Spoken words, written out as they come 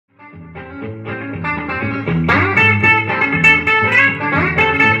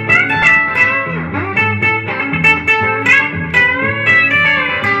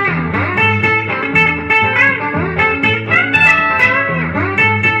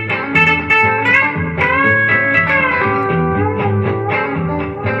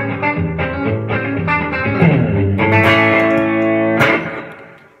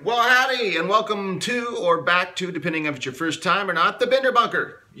welcome to, or back to, depending if it's your first time or not, the Bender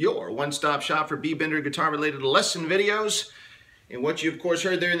Bunker, your one-stop shop for B-Bender guitar-related lesson videos. And what you, of course,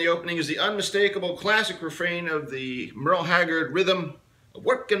 heard there in the opening is the unmistakable classic refrain of the Merle Haggard rhythm of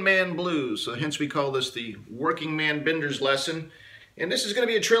Working Man Blues. So hence we call this the Working Man Bender's lesson. And this is going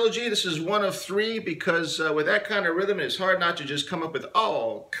to be a trilogy. This is one of three because with that kind of rhythm, it's hard not to just come up with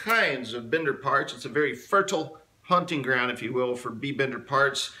all kinds of Bender parts. It's a very fertile hunting ground, if you will, for B-Bender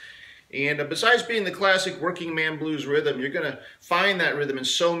parts. And besides being the classic Working Man Blues rhythm, you're going to find that rhythm in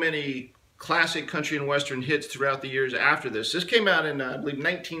so many classic country and western hits throughout the years after this. This came out in, I believe,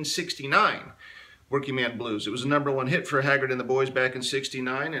 1969, Working Man Blues. It was a #1 hit for Haggard and the Boys back in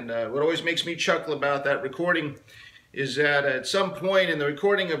 '69. And what always makes me chuckle about that recording is that at some point in the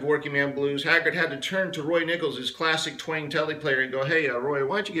recording of Working Man Blues, Haggard had to turn to Roy Nichols, his classic Twang Tele player, and go, "Hey, Roy,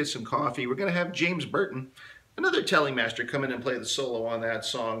 why don't you get some coffee? We're going to have James Burton, another Telemaster, come in and play the solo on that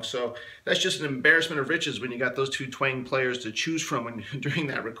song." So that's just an embarrassment of riches when you got those two Twang players to choose from during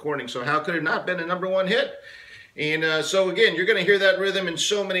that recording. So how could it not have been a #1 hit? And so again, you're going to hear that rhythm in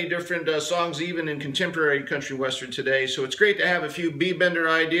so many different songs, even in contemporary country western today. So it's great to have a few B-Bender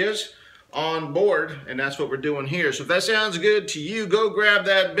ideas on board, and that's what we're doing here. So if that sounds good to you, go grab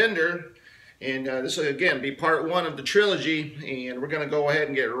that Bender. And this will, again, be part 1 of the trilogy, and we're going to go ahead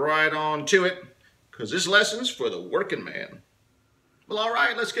and get right on to it, because this lesson's for the working man. Well, all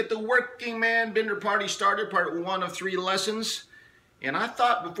right, let's get the Working Man Bender party started, part 1 of 3 lessons. And I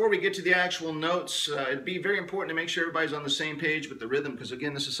thought before we get to the actual notes, it'd be very important to make sure everybody's on the same page with the rhythm, because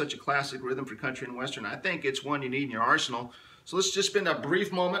again, this is such a classic rhythm for country and western. I think it's one you need in your arsenal. So let's just spend a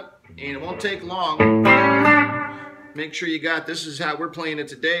brief moment, and it won't take long. Make sure you got, this is how we're playing it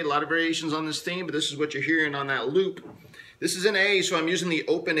today. A lot of variations on this theme, but this is what you're hearing on that loop. This is an A, so I'm using the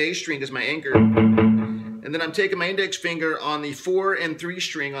open A string as my anchor. And then I'm taking my index finger on the 4 and 3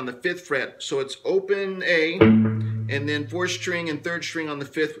 string on the 5th fret. So it's open A, and then 4th string and 3rd string on the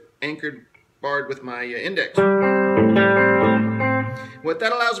 5th, anchored barred with my index. What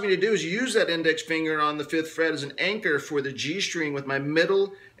that allows me to do is use that index finger on the 5th fret as an anchor for the G string, with my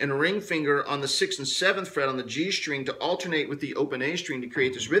middle and ring finger on the 6th and 7th fret on the G string to alternate with the open A string to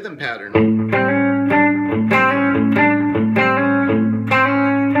create this rhythm pattern.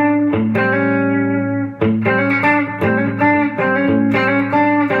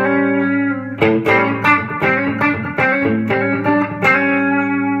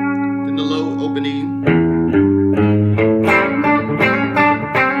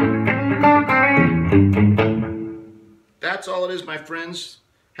 That's all it is, my friends.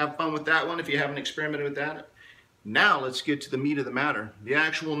 Have fun with that one if you haven't experimented with that. Now let's get to the meat of the matter, the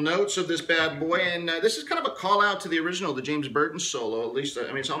actual notes of this bad boy. And this is kind of a call out to the original, the James Burton solo. At least, I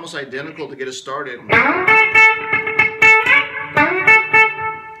mean, it's almost identical to get us started.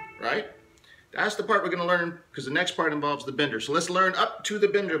 Right? That's the part we're going to learn, because the next part involves the bender. So let's learn up to the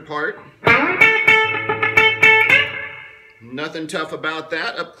bender part. Nothing tough about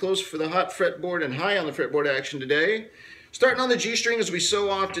that. Up close for the hot fretboard and high on the fretboard action today. Starting on the G string, as we so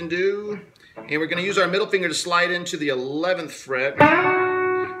often do, and we're going to use our middle finger to slide into the 11th fret.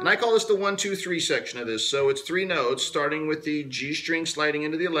 And I call this the 1, 2, 3 section of this. So it's 3 notes, starting with the G string sliding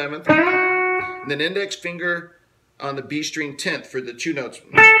into the 11th, and then index finger on the B string 10th for the 2 notes.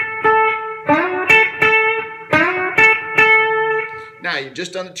 Now, you've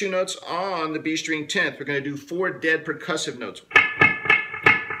just done the 2 notes on the B string 10th. We're going to do 4 dead percussive notes.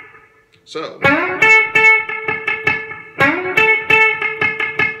 So,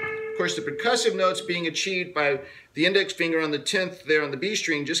 of course, the percussive notes being achieved by the index finger on the 10th there on the B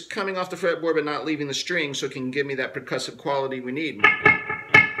string, just coming off the fretboard but not leaving the string, so it can give me that percussive quality we need.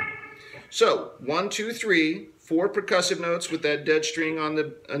 So, 1, 2, 3, 4 percussive notes with that dead string on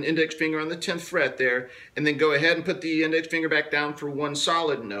the index finger on the 10th fret there, and then go ahead and put the index finger back down for 1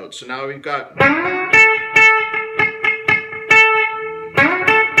 solid note. So now we've got...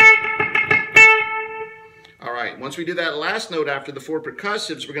 Alright, once we do that last note after the 4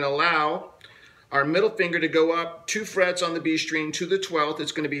 percussives, we're going to allow our middle finger to go up 2 frets on the B string to the 12th.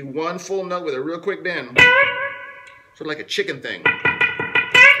 It's going to be 1 full note with a real quick bend. Sort of like a chicken thing.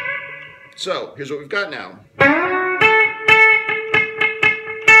 So, here's what we've got now.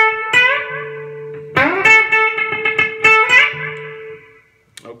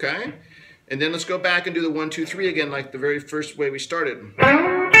 Okay? And then let's go back and do the 1, 2, 3 again, like the very first way we started.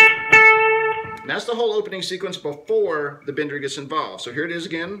 And that's the whole opening sequence before the bender gets involved. So here it is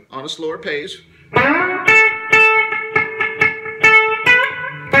again on a slower pace.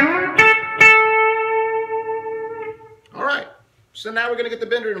 All right. So now we're going to get the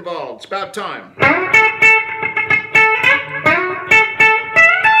bender involved. It's about time.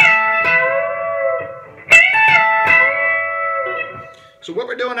 So what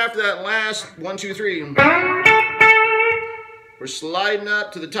we're doing after that last 1, 2, 3, we're sliding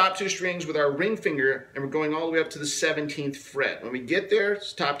up to the top 2 strings with our ring finger, and we're going all the way up to the 17th fret. When we get there,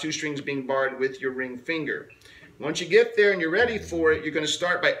 it's top 2 strings being barred with your ring finger. Once you get there and you're ready for it, you're going to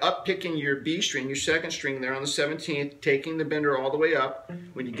start by up-picking your B string, your 2nd string there on the 17th, taking the bender all the way up.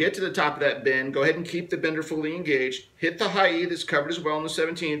 When you get to the top of that bend, go ahead and keep the bender fully engaged. Hit the high E that's covered as well on the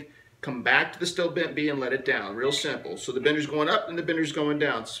 17th. Come back to the still bent B and let it down. Real simple. So the bender's going up and the bender's going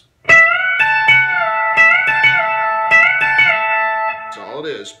down. That's all it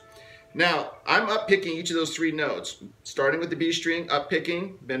is. Now, I'm up-picking each of those 3 notes. Starting with the B string,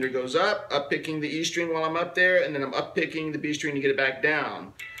 up-picking, bender goes up-picking the E string while I'm up there, and then I'm up-picking the B string to get it back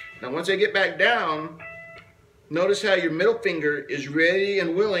down. Now, once I get back down, notice how your middle finger is ready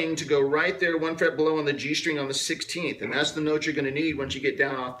and willing to go right there 1 fret below on the G string on the 16th, and that's the note you're going to need once you get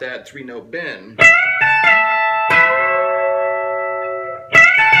down off that 3-note bend.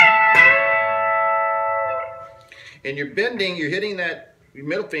 And you're bending, you're hitting that your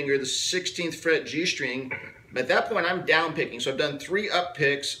middle finger, the 16th fret G string. At that point, I'm down picking. So I've done 3 up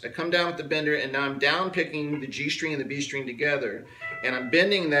picks. I come down with the bender, and now I'm down picking the G string and the B string together. And I'm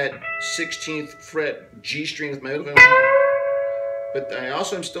bending that 16th fret G string with my middle finger. But I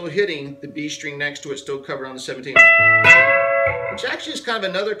also am still hitting the B string next to it, still covered on the 17th. Which actually is kind of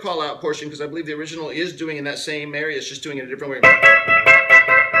another call out portion, because I believe the original is doing in that same area. It's just doing it a different way.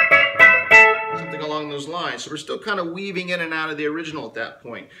 Along those lines. So we're still kind of weaving in and out of the original at that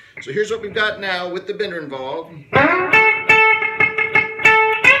point. So here's what we've got now with the bender involved.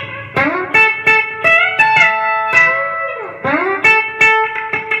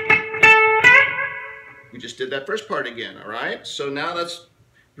 We just did that first part again, all right? So now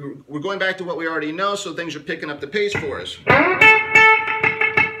we're going back to what we already know, so things are picking up the pace for us.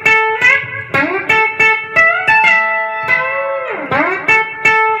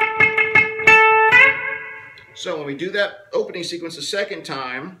 So when we do that opening sequence the 2nd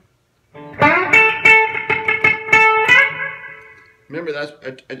time, remember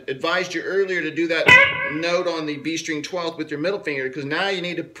that I advised you earlier to do that note on the B string 12th with your middle finger, because now you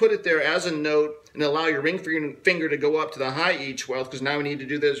need to put it there as a note and allow your ring finger to go up to the high E 12th, because now we need to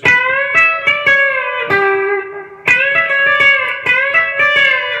do this.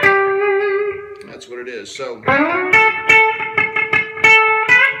 That's what it is. So.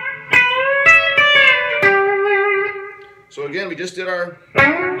 So again, we just did we've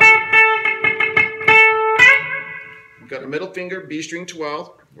got a middle finger, B string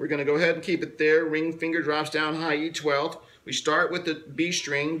 12th. We're going to go ahead and keep it there. Ring finger drops down, high E 12th. We start with the B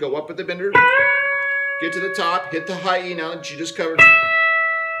string, go up with the bender, get to the top, hit the high E now that you just covered.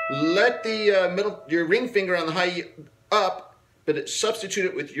 Let the your ring finger on the high E up, but substitute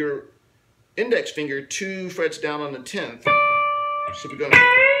it with your index finger 2 frets down on the 10th. So we're going to.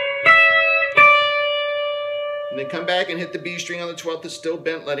 And then come back and hit the B string on the 12th that's still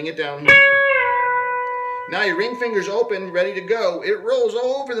bent, letting it down. Now your ring finger's open, ready to go. It rolls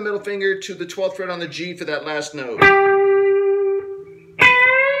over the middle finger to the 12th fret on the G for that last note.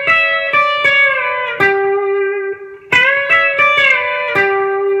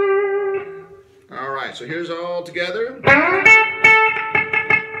 All right, so here's all together.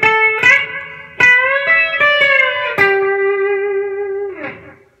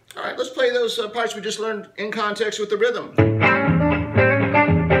 Let's play those parts we just learned in context with the rhythm.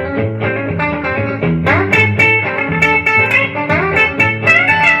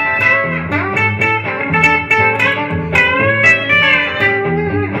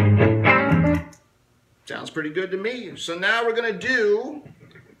 Sounds pretty good to me. So now we're going to do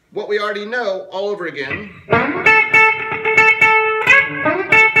what we already know all over again.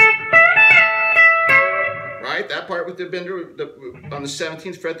 That part with the bender on the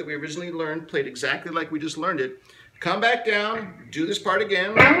 17th fret that we originally learned, played exactly like we just learned it. Come back down, do this part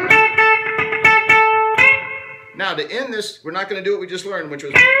again. Now to end this, we're not going to do what we just learned, which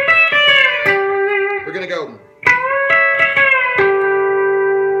was, we're going to go.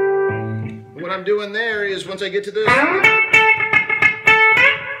 And what I'm doing there is, once I get to this,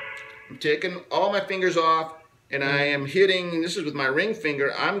 I'm taking all my fingers off, and I am hitting, this is with my ring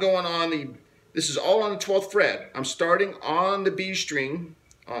finger, I'm going on this is all on the 12th fret. I'm starting on the B string,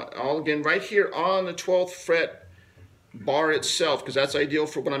 all again right here on the 12th fret bar itself, because that's ideal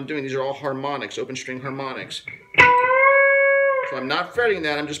for what I'm doing. These are all harmonics, open string harmonics. So I'm not fretting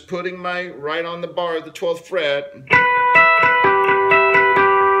that, I'm just putting my right on the bar at the 12th fret.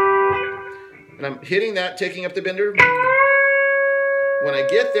 And I'm hitting that, taking up the bender. When I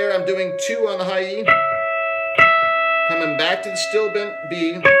get there, I'm doing 2 on the high E. Coming back to the still bent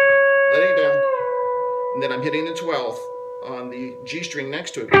B. Letting it down, and then I'm hitting the 12th, on the G string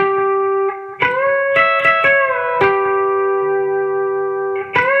next to it.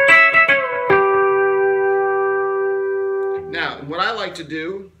 Now, what I like to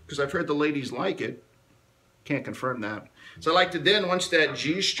do, because I've heard the ladies like it, can't confirm that. So I like to then, once that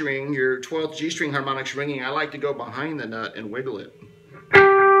G string, your 12th G string harmonic's ringing, I like to go behind the nut and wiggle it.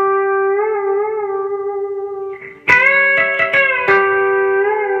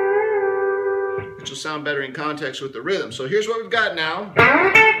 Which will sound better in context with the rhythm. So here's what we've got now.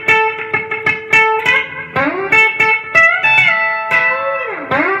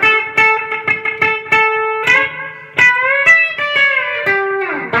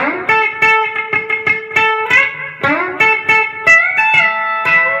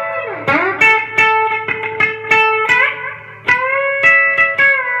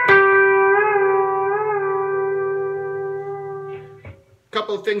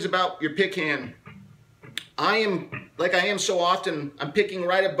 Couple of things about your pick hand. Like I am so often, I'm picking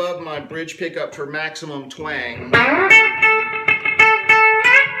right above my bridge pickup for maximum twang. And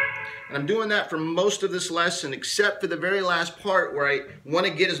I'm doing that for most of this lesson, except for the very last part where I want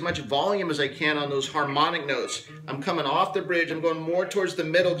to get as much volume as I can on those harmonic notes. I'm coming off the bridge, I'm going more towards the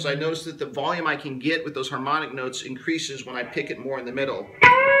middle because I notice that the volume I can get with those harmonic notes increases when I pick it more in the middle.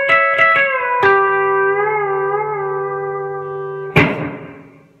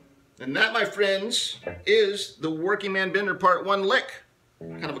 And that, my friends, is the Working Man Bender Part 1 lick.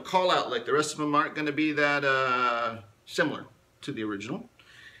 Kind of a call-out lick. The rest of them aren't going to be that similar to the original.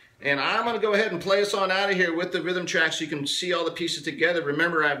 And I'm going to go ahead and play us on out of here with the rhythm track so you can see all the pieces together.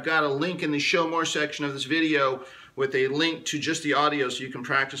 Remember, I've got a link in the Show More section of this video with a link to just the audio so you can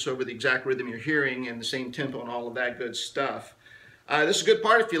practice over the exact rhythm you're hearing and the same tempo and all of that good stuff. This is a good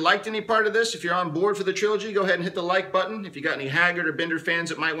part. If you liked any part of this, if you're on board for the trilogy, go ahead and hit the like button. If you got any Haggard or Bender fans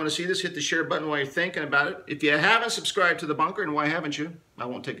that might want to see this, hit the share button while you're thinking about it. If you haven't subscribed to The Bunker, and why haven't you? I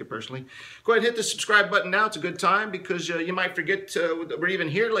won't take it personally. Go ahead and hit the subscribe button now. It's a good time because you might forget we're even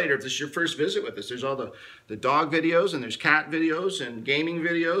here later if this is your first visit with us. There's all the dog videos, and there's cat videos, and gaming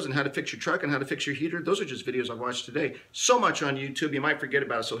videos, and how to fix your truck, and how to fix your heater. Those are just videos I watched today. So much on YouTube, you might forget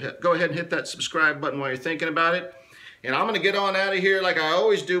about it. So go ahead and hit that subscribe button while you're thinking about it. And I'm going to get on out of here like I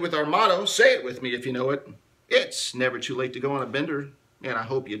always do with our motto. Say it with me if you know it. It's never too late to go on a bender, and I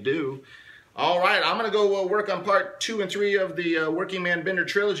hope you do. All right, I'm going to go work on part 2 and 3 of the Working Man Bender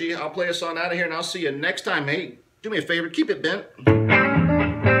trilogy. I'll play us on out of here, and I'll see you next time. Hey, do me a favor, keep it bent.